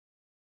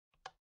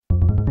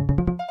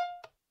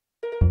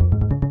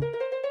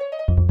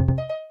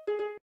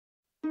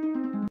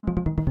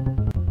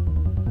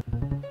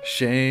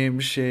Shame,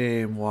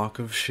 shame, walk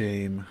of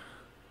shame.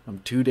 I'm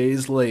 2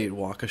 days late,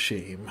 walk of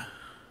shame.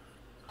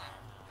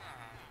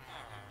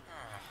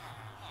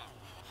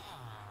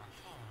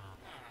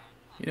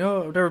 You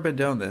know, I've never been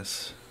down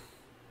this.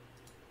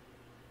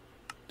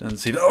 Doesn't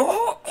seem.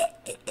 Oh!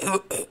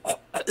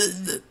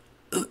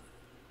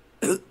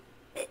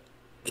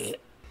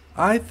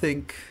 I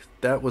think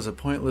that was a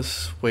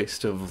pointless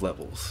waste of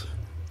levels.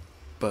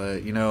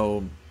 But, you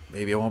know,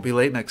 maybe I won't be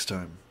late next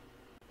time.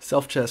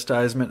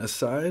 Self-chastisement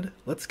aside,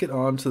 let's get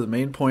on to the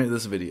main point of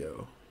this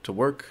video. To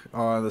work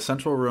on the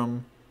central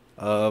room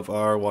of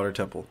our water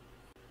temple.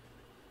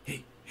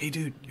 Hey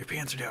dude, your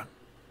pants are down.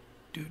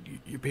 Dude,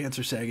 your pants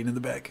are sagging in the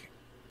back.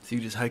 So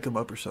you just hike them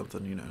up or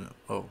something, you know.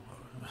 Oh.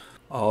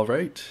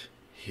 Alright,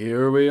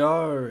 here we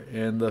are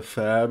in the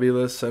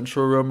fabulous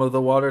central room of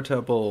the water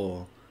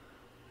temple.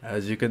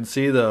 As you can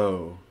see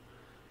though,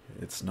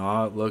 it's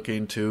not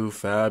looking too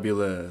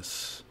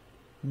fabulous.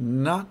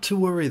 Not to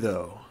worry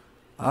though.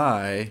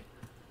 I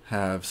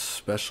have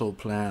special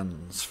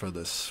plans for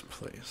this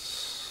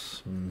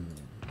place.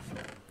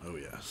 Oh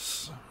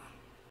yes.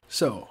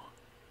 So,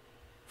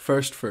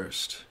 first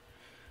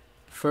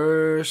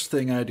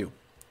thing I do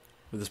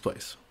with this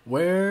place. I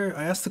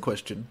ask the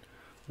question,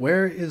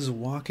 where is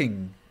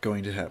walking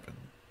going to happen?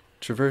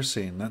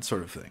 Traversing, that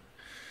sort of thing.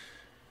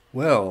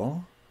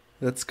 Well,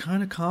 that's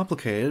kind of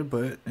complicated,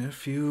 but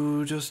if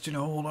you just,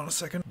 hold on a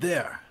second.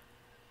 There.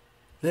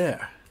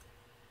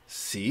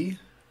 See?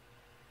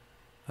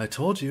 I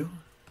told you.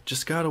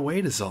 Just gotta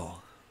wait is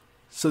all.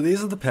 So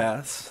these are the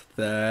paths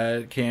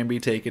that can be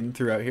taken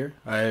throughout here.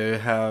 I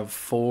have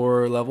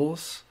 4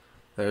 levels.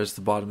 There's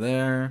the bottom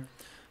there.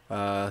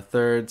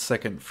 Third,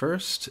 second,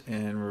 first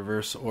in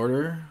reverse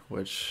order,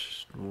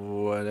 which,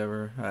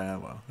 whatever.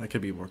 Well, that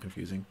could be more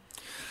confusing.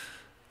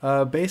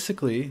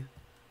 Basically,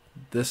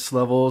 this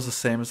level is the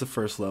same as the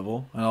first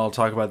level, and I'll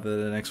talk about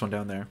the next one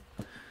down there.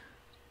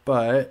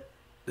 But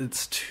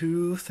it's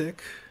too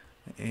thick,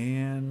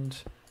 and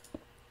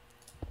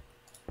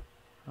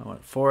I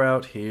want 4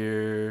 out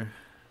here,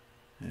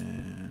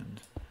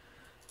 and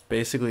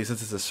basically,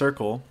 since it's a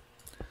circle,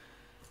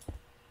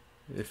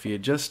 if you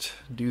just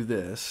do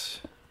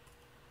this,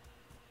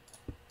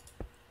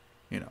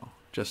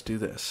 just do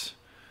this.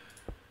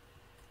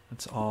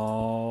 That's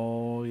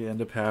all you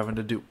end up having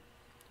to do.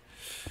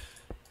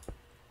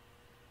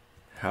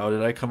 How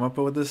did I come up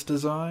with this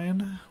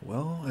design?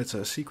 Well, it's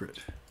a secret.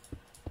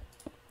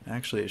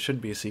 Actually, it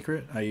shouldn't be a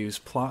secret. I use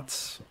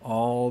plots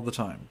all the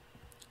time.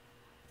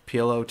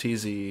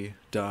 PLOTZ,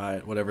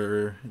 dot,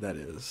 whatever that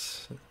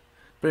is.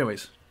 But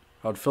anyways,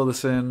 I would fill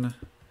this in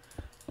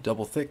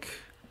double thick,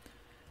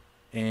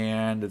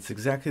 and it's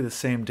exactly the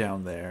same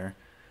down there.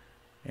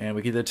 And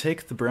we could either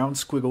take the brown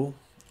squiggle,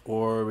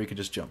 or we could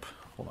just jump.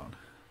 Hold on.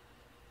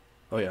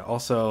 Oh yeah,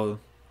 also,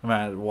 I'm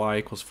at y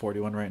equals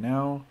 41 right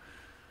now.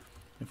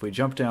 If we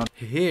jump down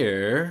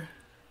here,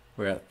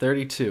 we're at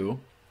 32,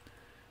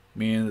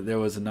 meaning that there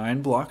was a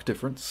 9 block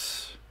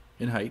difference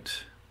in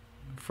height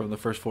from the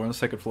first floor and the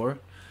second floor.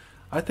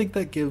 I think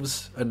that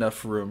gives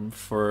enough room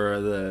for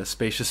the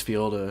spacious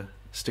feel to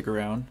stick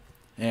around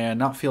and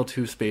not feel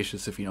too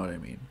spacious, if you know what I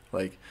mean.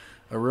 Like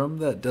a room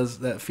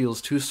that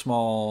feels too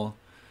small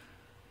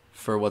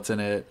for what's in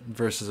it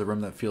versus a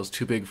room that feels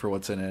too big for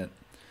what's in it.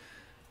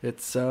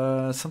 It's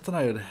something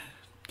I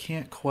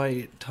can't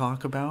quite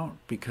talk about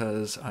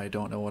because I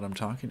don't know what I'm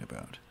talking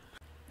about.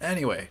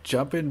 Anyway,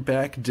 jumping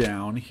back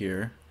down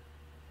here,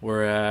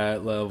 we're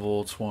at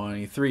level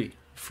 23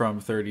 from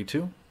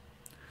 32.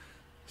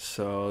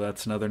 So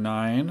that's another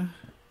 9.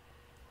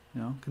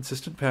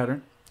 Consistent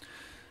pattern.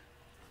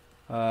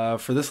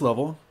 For this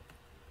level,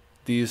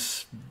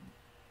 these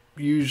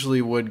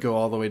usually would go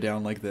all the way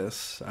down like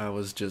this. I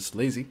was just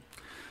lazy.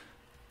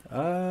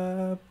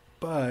 But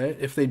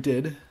if they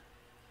did,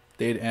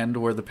 they'd end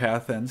where the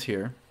path ends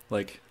here.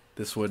 Like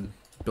this would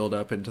build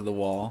up into the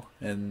wall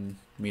and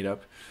meet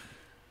up.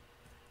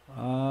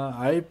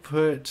 I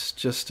put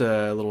just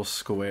a little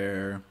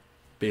square,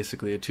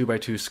 basically a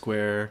 2x2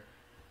 square,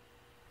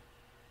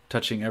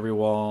 touching every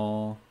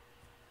wall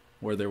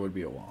where there would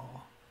be a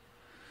wall.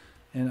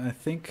 And I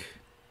think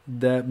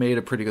that made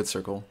a pretty good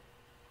circle.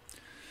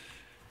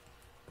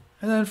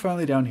 And then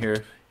finally down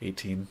here,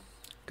 18.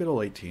 Good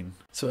old 18.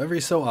 So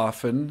every so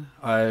often,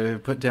 I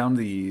put down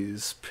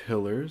these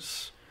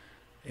pillars,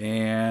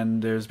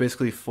 and there's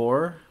basically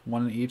 4,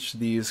 one in each of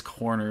these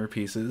corner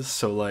pieces.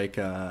 So like,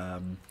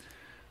 let's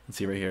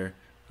see right here,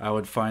 I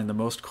would find the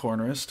most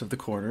cornerest of the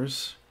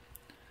corners.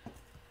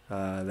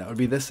 That would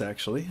be this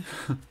actually.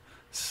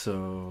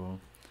 So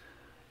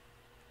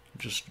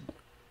just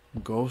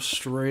go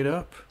straight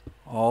up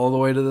all the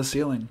way to the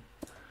ceiling.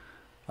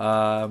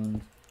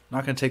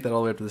 Not going to take that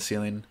all the way up to the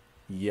ceiling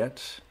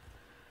yet.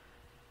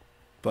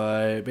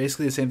 But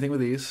basically the same thing with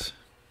these.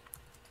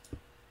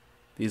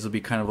 These will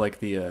be kind of like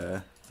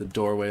the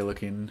doorway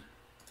looking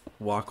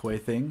walkway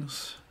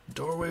things.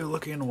 Doorway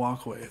looking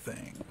walkway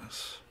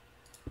things.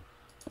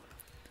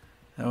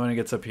 And when it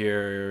gets up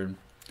here,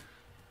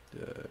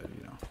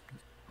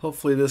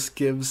 hopefully this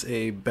gives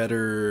a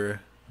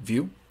better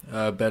view,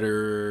 a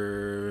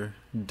better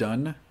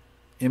done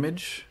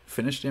image,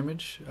 finished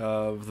image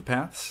of the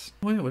paths.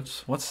 Wait,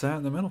 what's that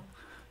in the middle?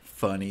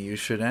 Funny you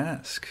should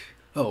ask.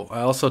 Oh,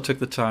 I also took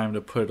the time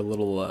to put a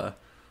little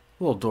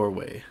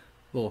doorway.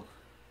 Little,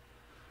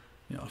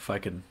 if I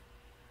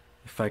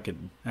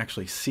can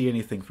actually see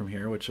anything from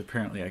here, which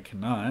apparently I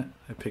cannot.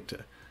 I picked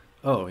a,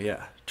 oh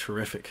yeah,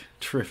 terrific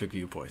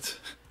viewpoints.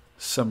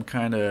 Some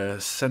kind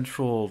of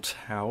central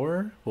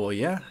tower? Well,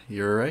 yeah,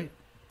 you're right.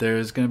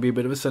 There's going to be a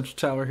bit of a central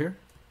tower here.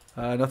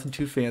 Nothing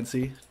too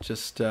fancy,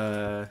 just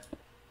something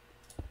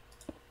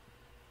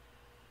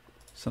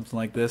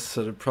like this.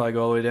 So it'd probably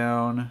go all the way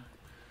down.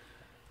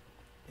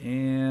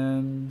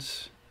 And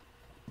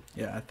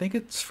yeah, I think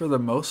it's for the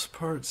most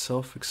part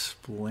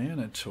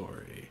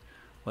self-explanatory.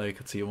 Like,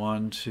 let's see,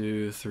 1,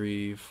 2,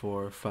 3,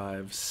 4,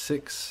 5,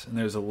 6, and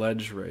there's a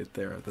ledge right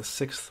there, the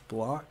 6th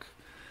block.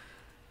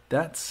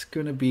 That's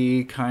going to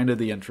be kind of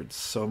the entrance.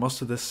 So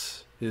most of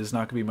this is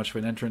not going to be much of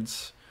an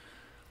entrance.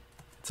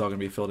 It's all going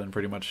to be filled in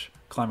pretty much.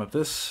 Climb up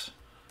this,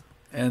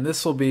 and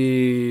this will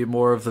be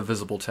more of the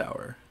visible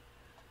tower.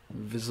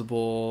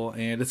 Visible,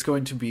 and it's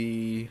going to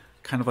be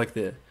kind of like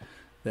the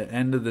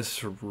end of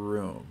this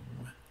room,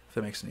 if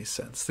that makes any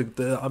sense.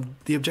 The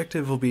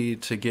objective will be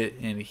to get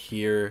in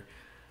here,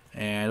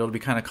 and it'll be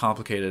kind of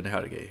complicated how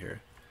to get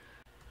here.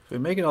 If we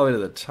make it all the way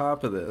to the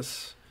top of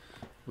this,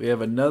 we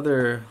have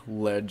another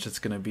ledge that's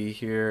going to be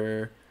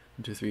here.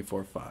 1, 2, 3,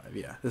 4, 5.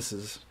 Yeah, this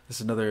is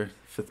another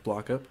 5th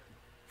block up.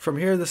 From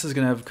here, this is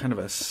going to have kind of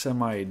a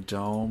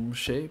semi-dome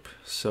shape.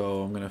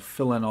 So I'm going to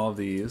fill in all of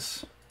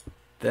these.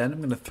 Then I'm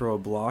going to throw a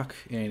block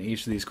in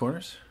each of these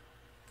corners.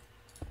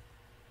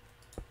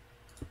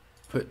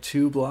 Put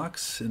 2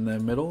 blocks in the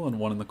middle and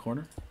 1 in the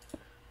corner.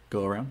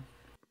 Go around.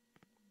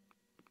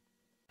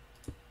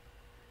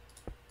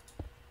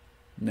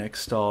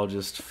 Next, I'll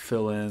just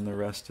fill in the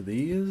rest of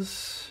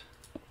these.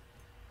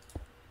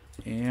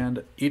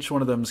 And each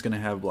one of them is going to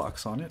have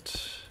blocks on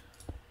it.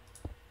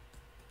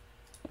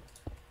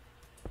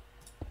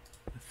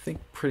 I think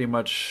pretty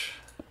much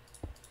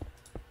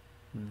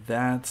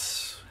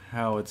that's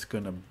how it's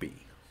going to be.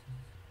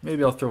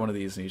 Maybe I'll throw one of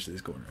these in each of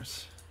these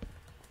corners.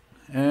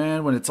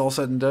 And when it's all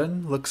said and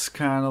done, looks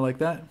kind of like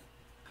that.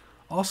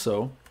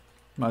 Also,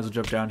 might as well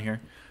jump down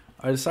here.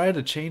 I decided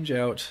to change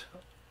out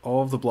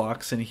all of the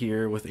blocks in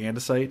here with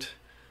andesite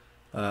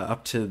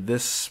up to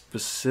this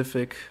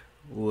specific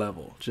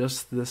level,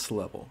 just this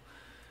level,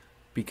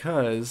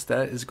 because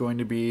that is going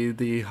to be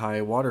the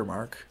high water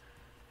mark.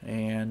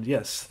 And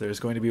yes, there's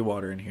going to be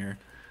water in here.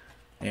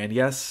 And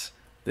yes,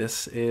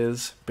 this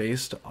is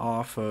based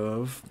off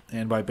of,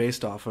 and by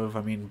based off of,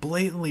 I mean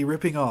blatantly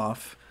ripping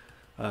off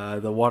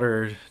the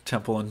water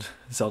temple in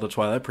Zelda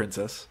Twilight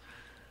Princess.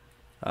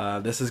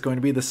 This is going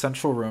to be the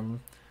central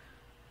room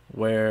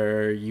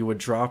where you would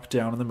drop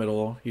down in the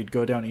middle. You'd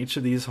go down each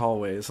of these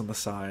hallways on the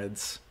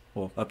sides,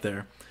 well, up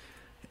there,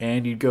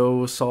 and you'd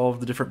go solve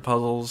the different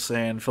puzzles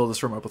and fill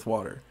this room up with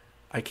water.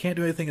 I can't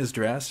do anything as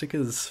drastic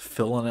as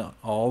filling it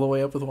all the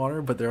way up with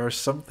water, but there are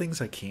some things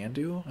I can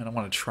do, and I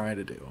want to try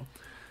to do,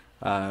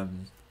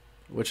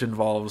 which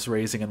involves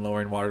raising and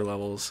lowering water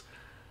levels.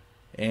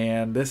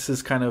 And this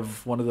is kind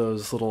of one of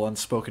those little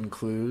unspoken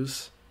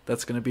clues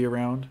that's going to be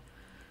around.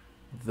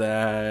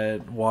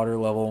 That water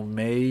level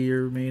may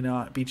or may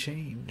not be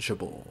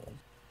changeable.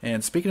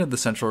 And speaking of the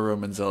central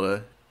room in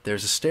Zelda,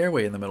 there's a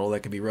stairway in the middle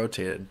that can be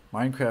rotated.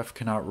 Minecraft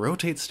cannot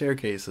rotate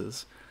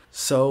staircases.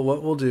 So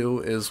what we'll do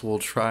is we'll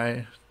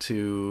try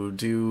to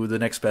do the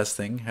next best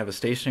thing, have a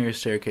stationary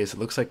staircase that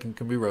looks like it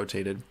can be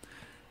rotated.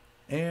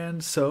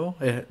 And so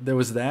there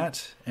was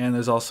that, and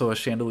there's also a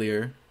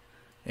chandelier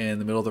in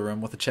the middle of the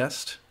room with a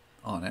chest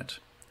on it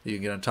that you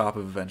can get on top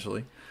of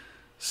eventually.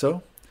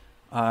 So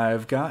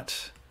I've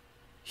got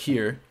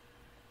here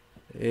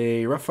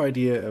a rough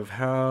idea of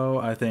how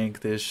I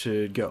think this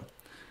should go.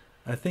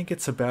 I think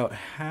it's about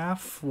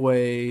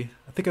halfway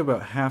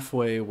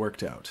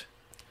worked out.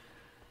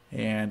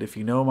 And if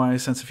you know my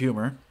sense of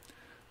humor,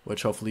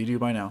 which hopefully you do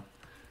by now,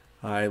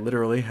 I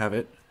literally have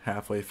it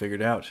halfway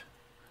figured out.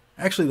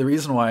 Actually, the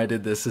reason why I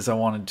did this is I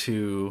wanted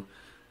to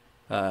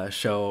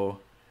show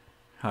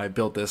how I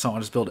built this. I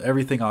want to just build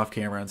everything off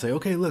camera and say,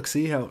 okay, look,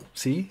 see? I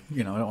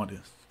don't want to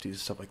do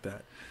stuff like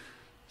that.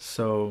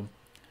 So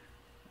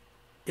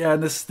yeah,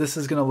 and this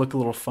is going to look a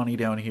little funny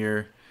down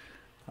here.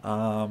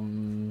 I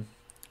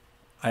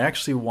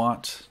actually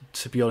want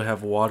to be able to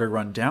have water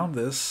run down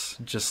this,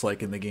 just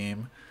like in the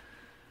game.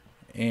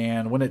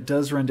 And when it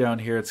does run down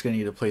here, it's going to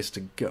need a place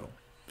to go.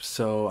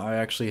 So I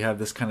actually have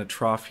this kind of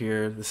trough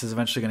here. This is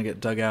eventually going to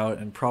get dug out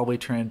and probably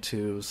turn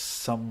into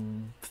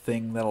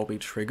something that'll be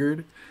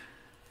triggered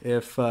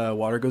if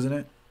water goes in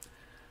it.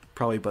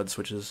 Probably bud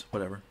switches,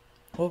 whatever.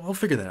 We'll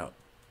figure that out.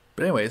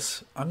 But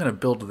anyways, I'm going to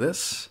build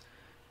this,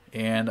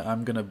 and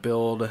I'm going to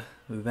build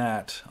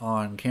that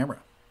on camera.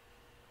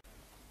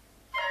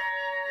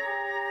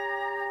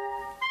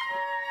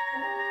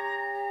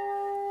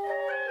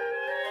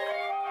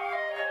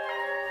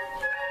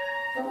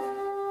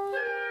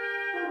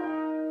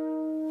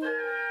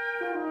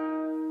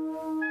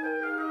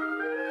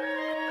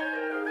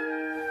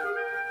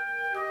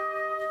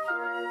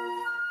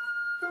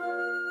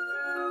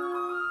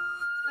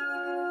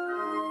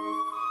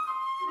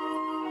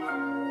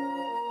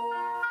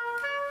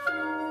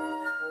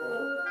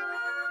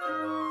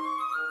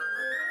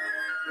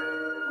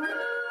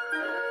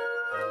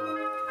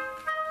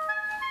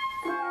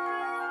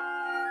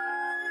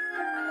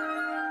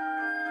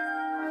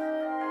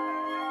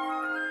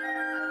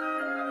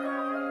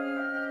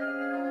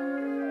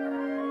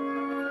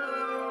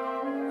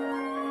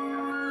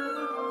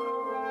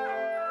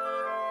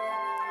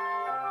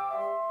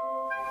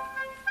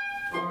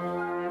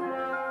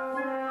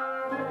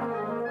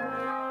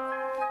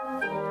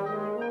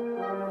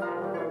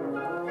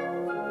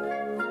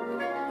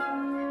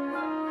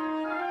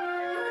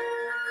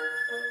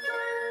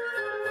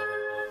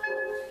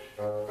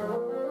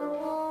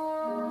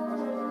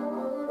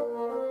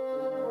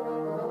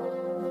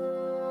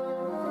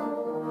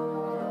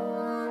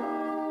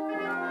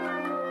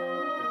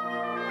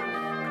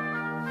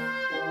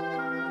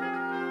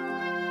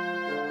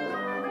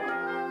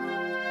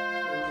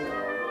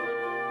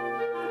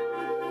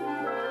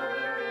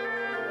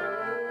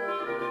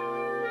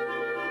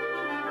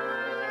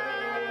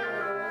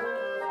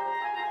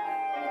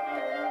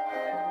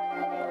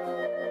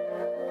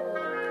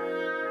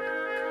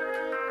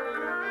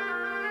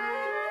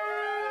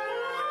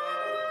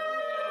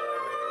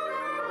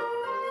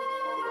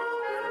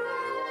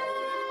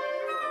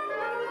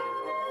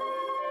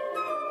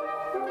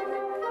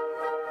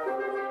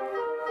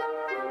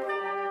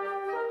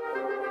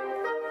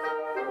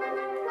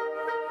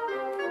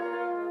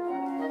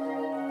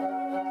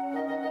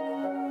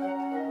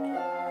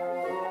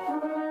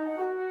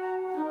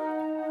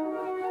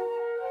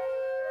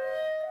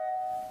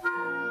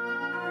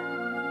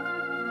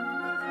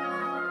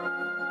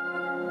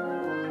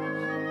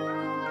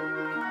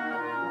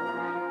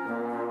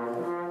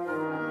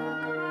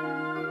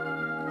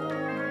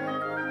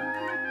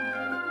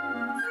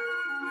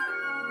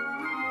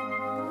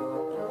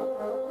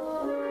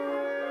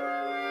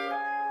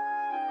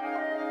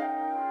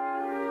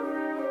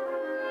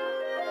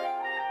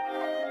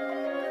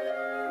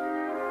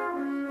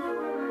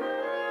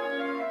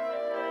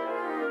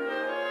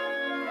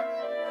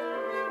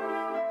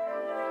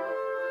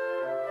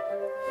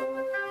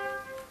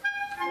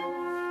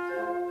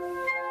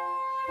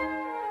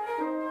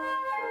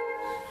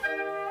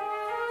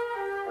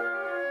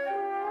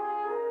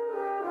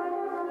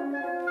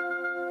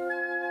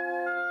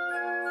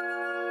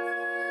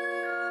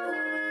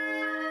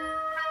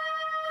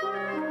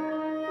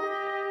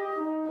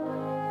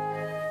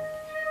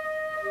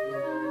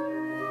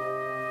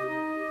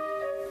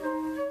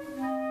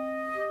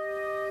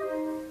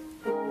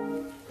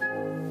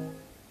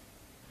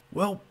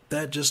 Well,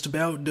 that just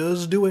about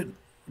does do it.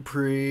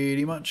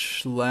 Pretty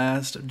much.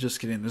 Just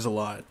kidding. There's a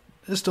lot.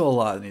 There's still a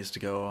lot that needs to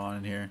go on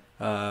in here.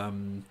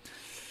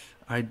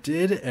 I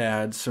did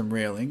add some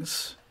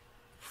railings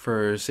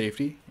for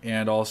safety,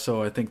 and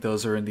also I think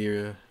those are in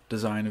the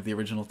design of the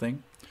original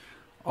thing.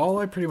 All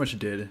I pretty much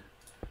did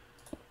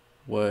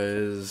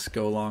was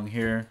go along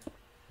here,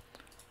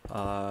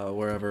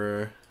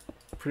 wherever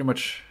pretty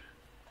much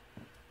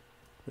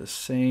the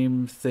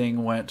same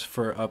thing went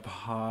for up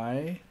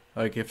high.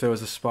 Like if there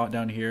was a spot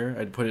down here,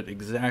 I'd put it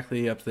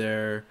exactly up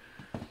there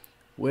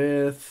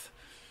with,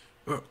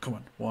 come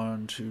on,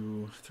 1,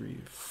 2, 3,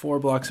 4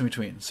 blocks in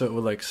between. So it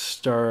would like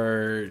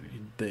start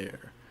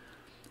there.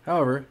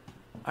 However,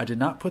 I did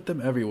not put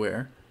them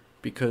everywhere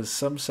because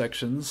some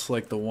sections,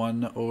 like the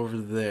one over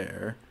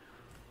there,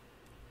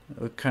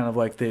 look kind of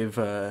like they've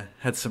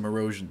had some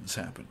erosions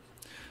happen.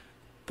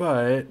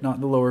 But not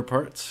in the lower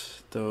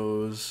parts.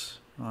 Those,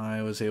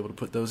 I was able to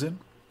put those in.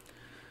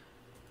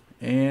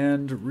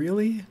 And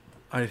really,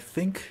 I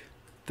think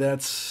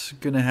that's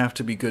going to have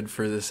to be good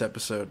for this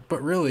episode.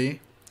 But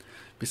really,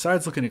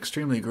 besides looking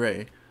extremely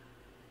gray,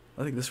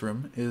 I think this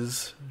room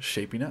is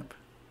shaping up.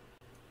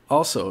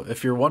 Also,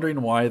 if you're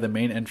wondering why the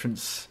main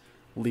entrance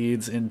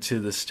leads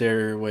into the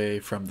stairway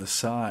from the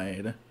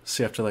side,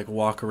 so you have to like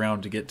walk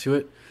around to get to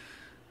it,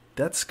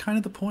 that's kind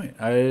of the point.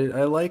 I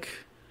like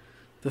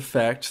the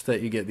fact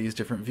that you get these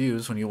different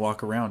views when you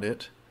walk around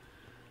it.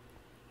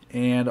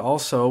 And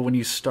also, when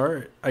you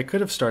start, I could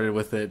have started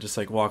with it, just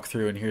like walk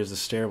through and here's the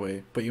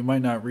stairway, but you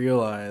might not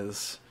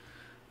realize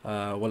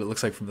what it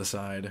looks like from the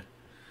side.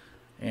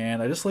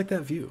 And I just like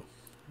that view.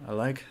 I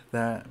like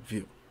that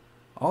view.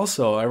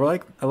 Also, I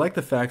like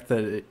the fact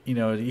that it,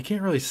 you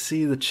can't really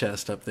see the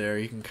chest up there.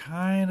 You can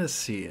kind of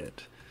see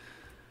it,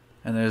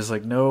 and there's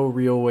like no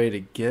real way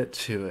to get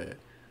to it.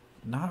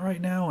 Not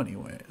right now,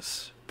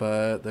 anyways.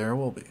 But there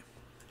will be.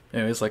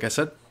 Anyways, like I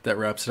said, that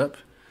wraps it up.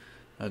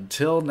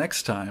 Until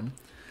next time.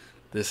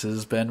 This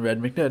has been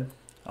RedMcNed.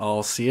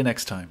 I'll see you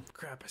next time.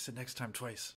 Crap, I said next time twice.